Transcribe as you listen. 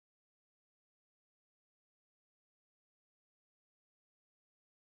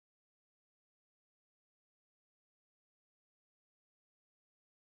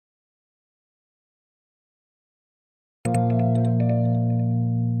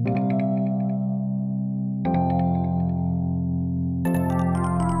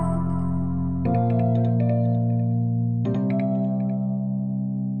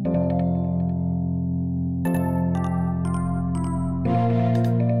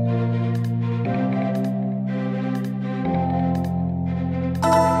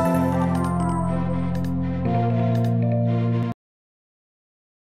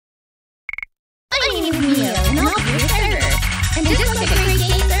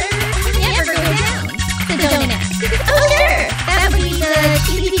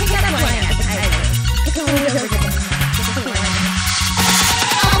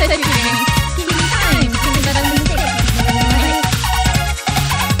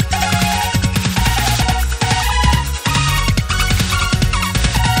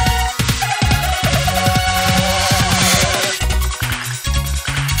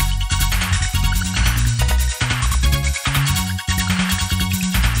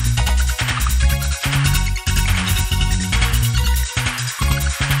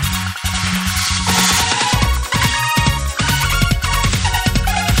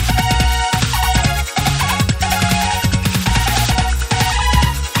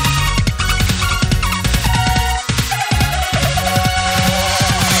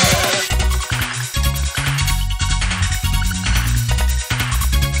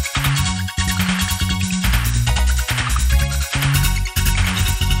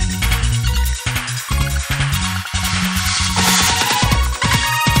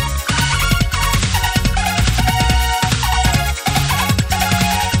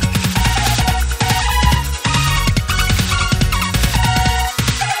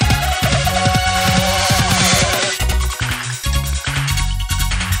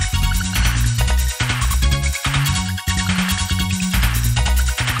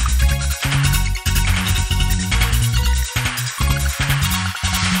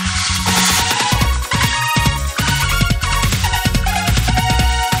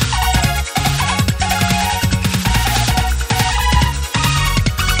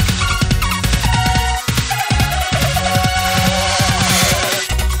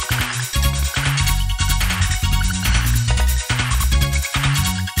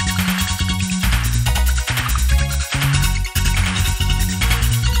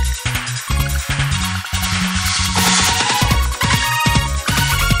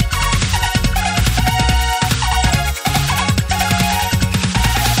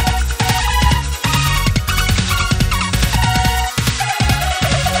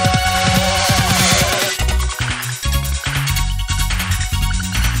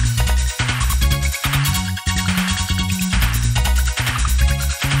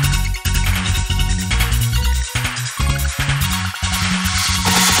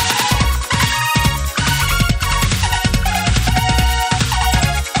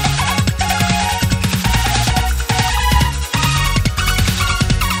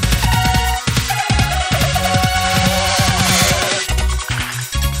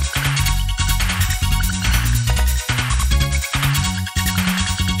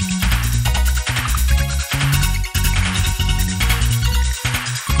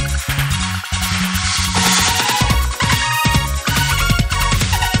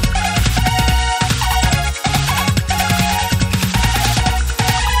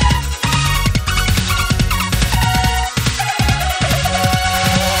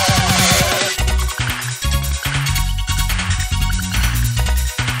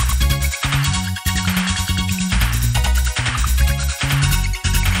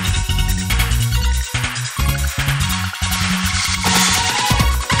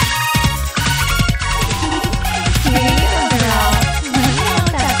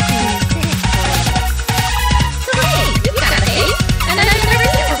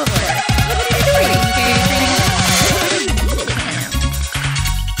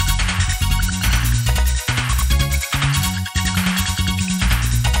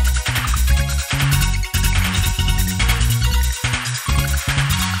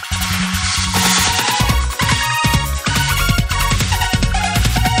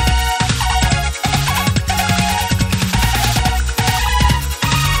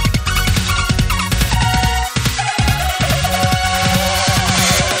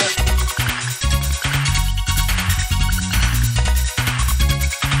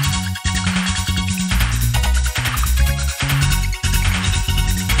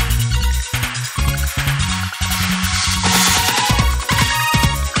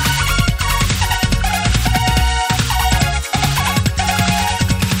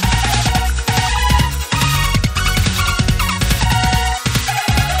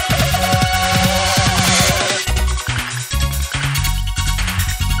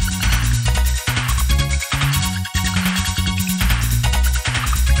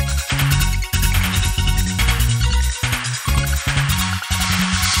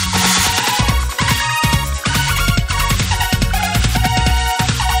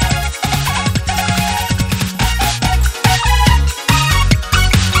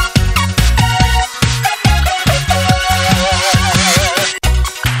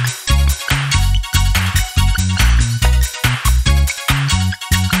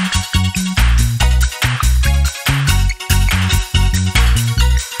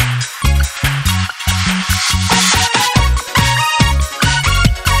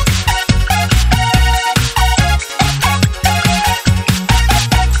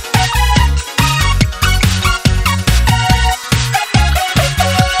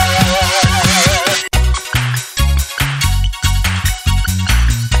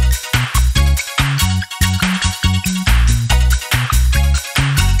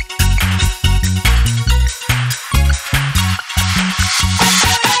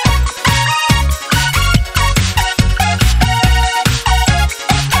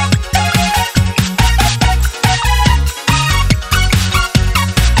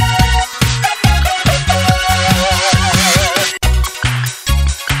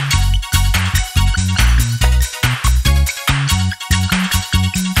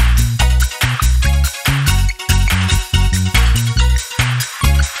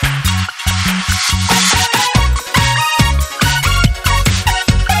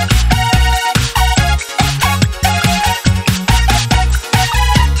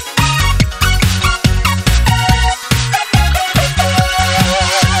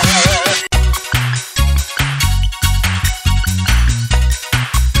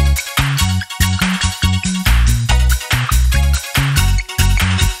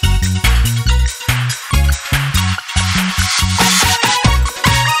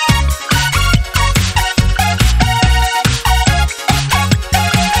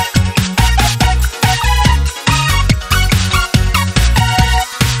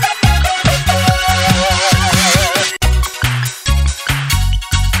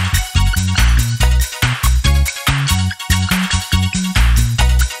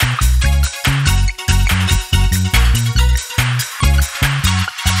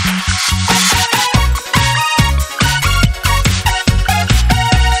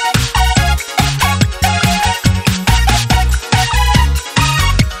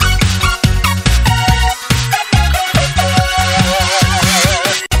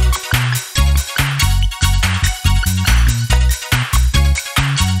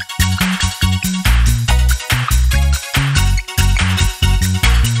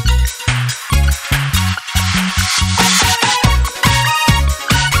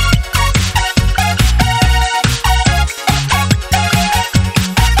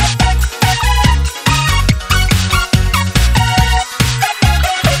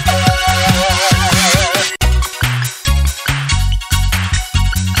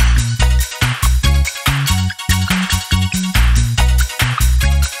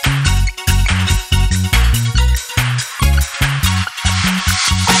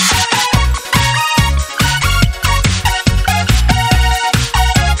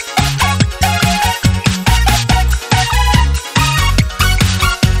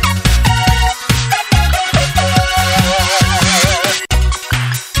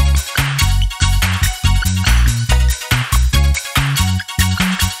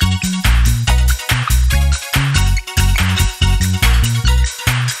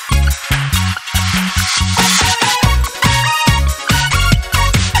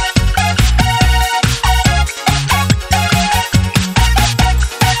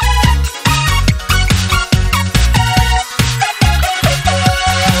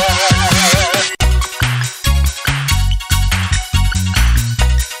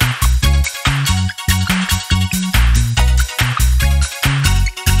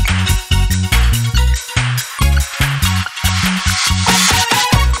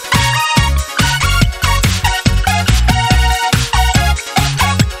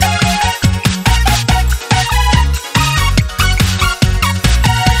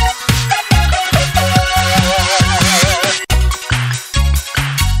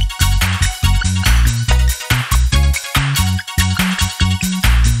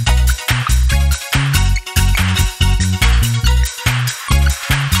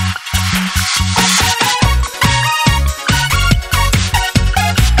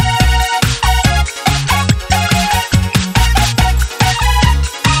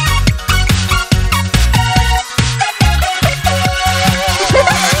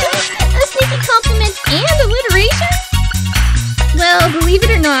believe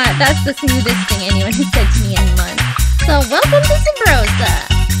it or not, that's the smoothest thing anyone has said to me in months. So, welcome to Subrosa!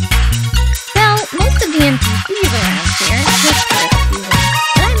 Well, most of the NPCs around here take for a season,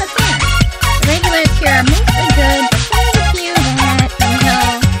 but I'm a fan. The regulars here are mostly good, but there's a few that,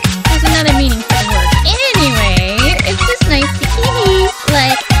 there's another meaning for the word. Anyway, it's just nice to see,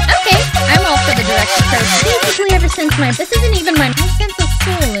 like, okay, I'm all for the direct approach. Basically, ever since this isn't even my sense of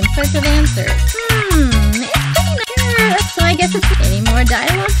soul in search of answers. It's pretty nice. So I guess it's any more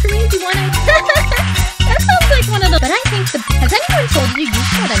dialogue for me? Do you wanna? That sounds like one of the. But I think has anyone told you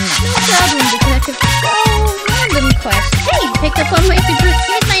got a no problem, detective? So random question. Hey, picked up on my super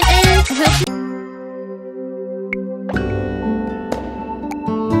here's my end. I hope you.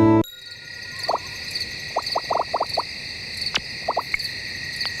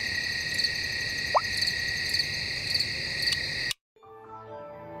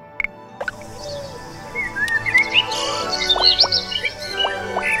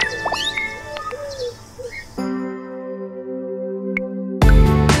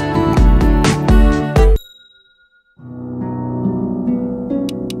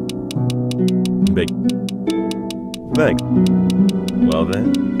 Thanks. Well then,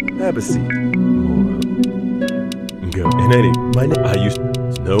 have a seat. Go. I used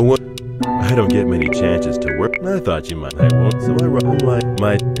no one. I don't get many chances to work. I thought you might. I won't. So I run my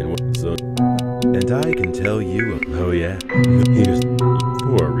and I can tell you. Oh yeah, here's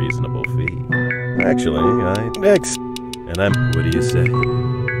for a reasonable fee. Actually, next. And I'm. What do you say?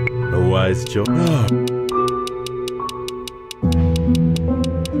 A wise choice. Oh.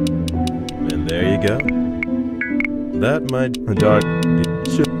 And there you go. That might dark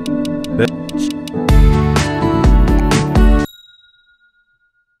should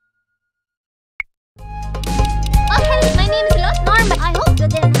Oh hey, my name is Norma. I hope you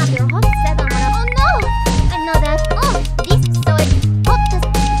didn't have your hopes set on one. Oh no! I know that. Oh, this so it's hot to.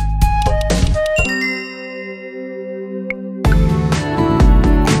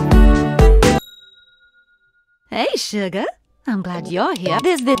 Hey, sugar. I'm glad you're here.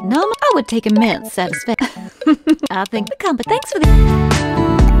 There's the Norma. I would take immense satisfaction. I think the company. Thanks for the.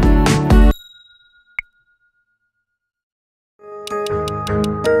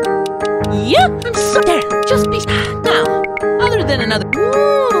 Yep, I'm so there. Just be now. Other than another.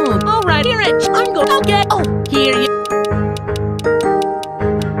 Ooh, all right, here it. I'm going. Okay. Oh, here you.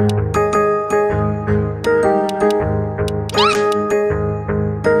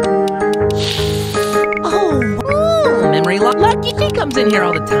 Memory lock. Lucky she comes in here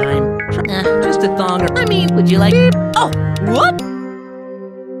all the time. Just a thong. I mean, would you like? Oh, what?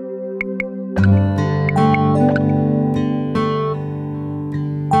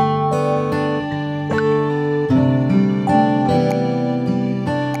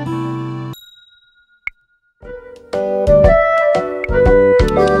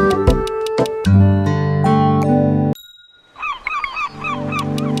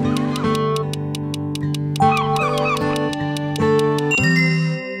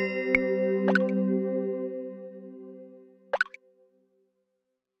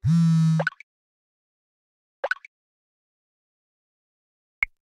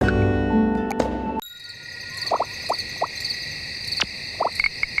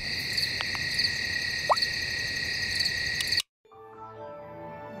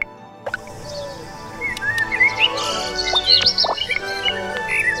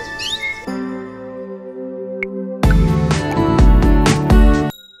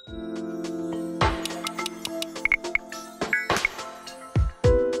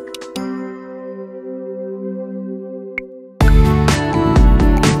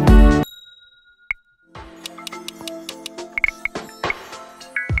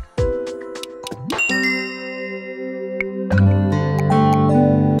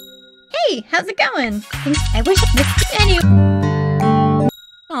 How's it going? I wish I missed any.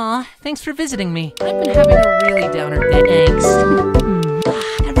 Aw, thanks for visiting me. I've been having a really downer day. Thanks.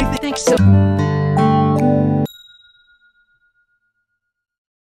 Everything. Thanks so.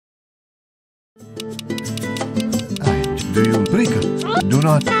 Do you break it? Do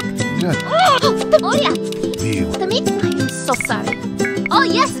not. Oh yeah. The meat. I'm so sorry. Oh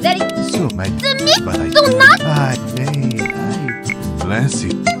yes, very. So my. The meat. But I Do not. I bless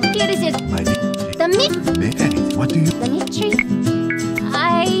you. Here is it. My The meat. What do you? The meat tree.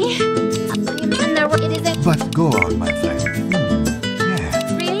 It is a. But go on, my friend.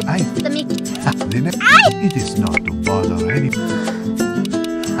 Yeah. Really? The meat. It is not to bother any.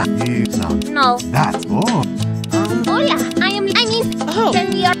 Here sounds. No. That's all. Oh yeah. I mean. Oh.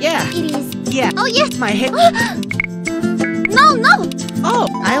 Then we are. Yeah. It is. Yeah. Oh yes. My head. No. Oh,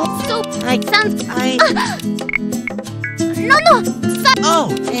 I'll. So. I. Sounds. I No. Oh,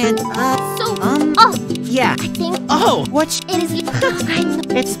 and, So, yeah. I think Oh, what's... it is. I know.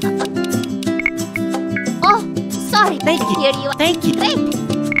 It's... Oh, sorry. Thank you. Here you are. Thank you.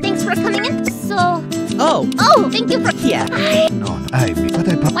 Great. Thanks for coming in. So, Oh, thank you for. yeah. No, I mean, but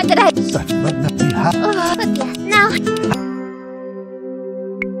I What did I? such, but not we have. But yeah, now.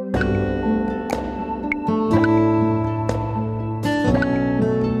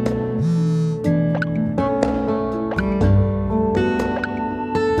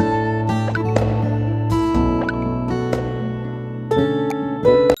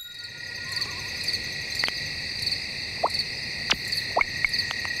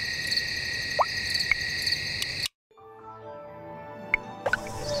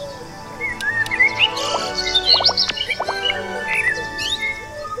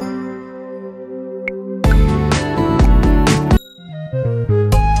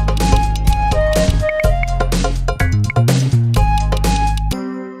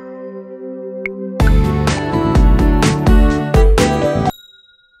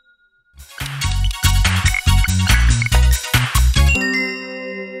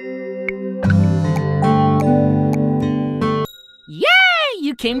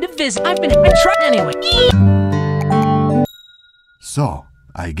 You came to visit. I tried anyway. So,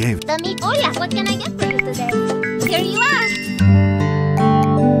 I gave. The meat. Hola, what can I get for you today? Here you are.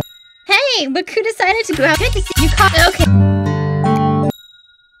 Hey, look who decided to go out. Good to see you. Okay.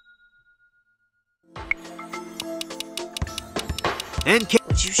 And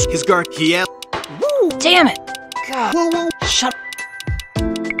his guard here. Woo, damn it. God. Whoa. Shut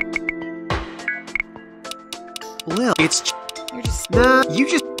Well, it's. You're just... Nah, you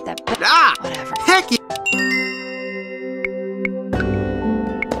just. That... Whatever. Heck it.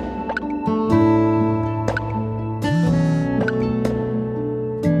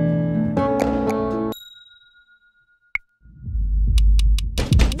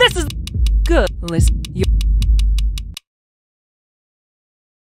 This is... Good. Listen, you...